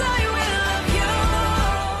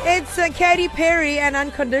It's Katy Perry and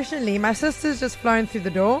Unconditionally. My sister's just flown through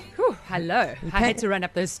the door. Whew, hello. I had to run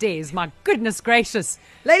up those stairs. My goodness gracious.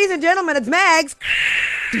 Ladies and gentlemen, it's Mags.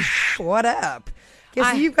 What up?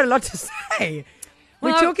 Guess you've got a lot to say.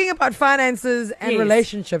 We're talking about finances and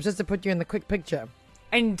relationships, just to put you in the quick picture.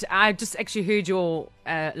 And I just actually heard your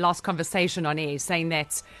last conversation on air saying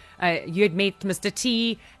that you had met Mr.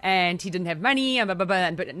 T and he didn't have money, and blah, blah,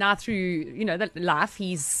 blah, but now through, the life,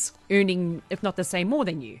 he's earning, if not the same, more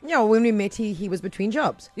than you. Yeah, well, when we met, he was between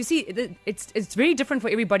jobs. You see, it's very different for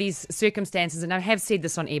everybody's circumstances, and I have said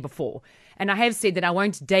this on air before, and I have said that I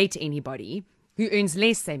won't date anybody who earns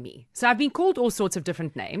less than me. So I've been called all sorts of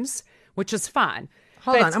different names, which is fine.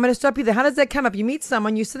 Hold on, I'm going to stop you there. How does that come up? You meet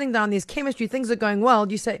someone, you're sitting down, there's chemistry, things are going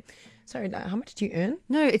well. You say, sorry, how much do you earn?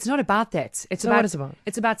 No, it's not about that. What is it about?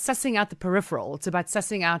 It's about sussing out the peripheral. It's about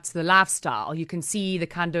sussing out the lifestyle. You can see the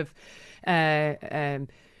kind of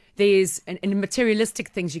there's and materialistic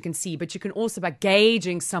things you can see, but you can also, by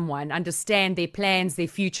gauging someone, understand their plans, their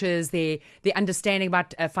futures, their understanding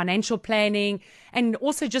about financial planning, and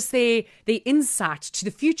also just their insight to the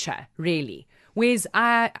future, really. Whereas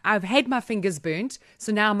I've had my fingers burnt,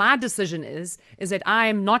 so now my decision is that I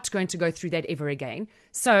am not going to go through that ever again.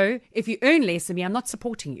 So if you earn less than me, I'm not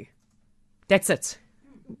supporting you. That's it.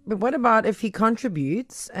 But what about if he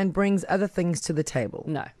contributes and brings other things to the table?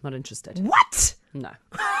 No, not interested. What? No.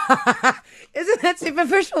 Isn't that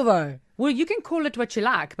superficial though? Well, you can call it what you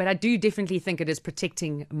like, but I do definitely think it is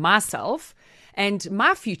protecting myself and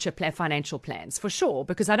my future financial plans, for sure,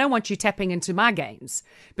 because I don't want you tapping into my gains,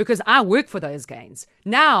 because I work for those gains.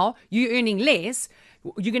 Now, you earning less,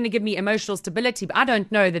 you're going to give me emotional stability, but I don't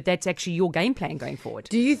know that that's actually your game plan going forward.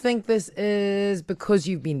 Do you think this is because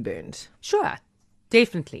you've been burned? Sure,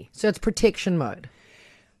 definitely. So it's protection mode?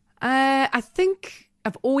 I think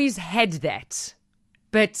I've always had that,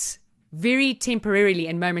 but very temporarily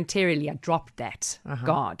and momentarily I dropped that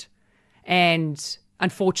guard. And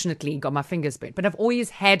unfortunately, got my fingers burnt. But I've always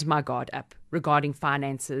had my guard up regarding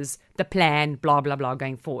finances, the plan, blah, blah, blah,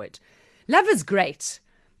 going forward. Love is great,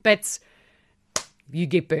 but you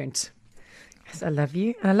get burnt. Yes, I love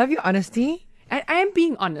you. And I love your honesty. I am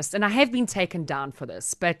being honest, and I have been taken down for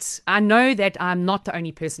this, but I know that I'm not the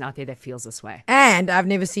only person out there that feels this way. And I've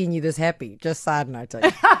never seen you this happy. Just side note. All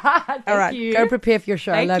right, you. Go prepare for your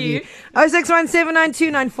show. Thank I love you. you.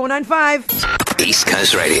 0617929495. East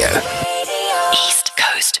Coast Radio. East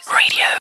Coast Radio.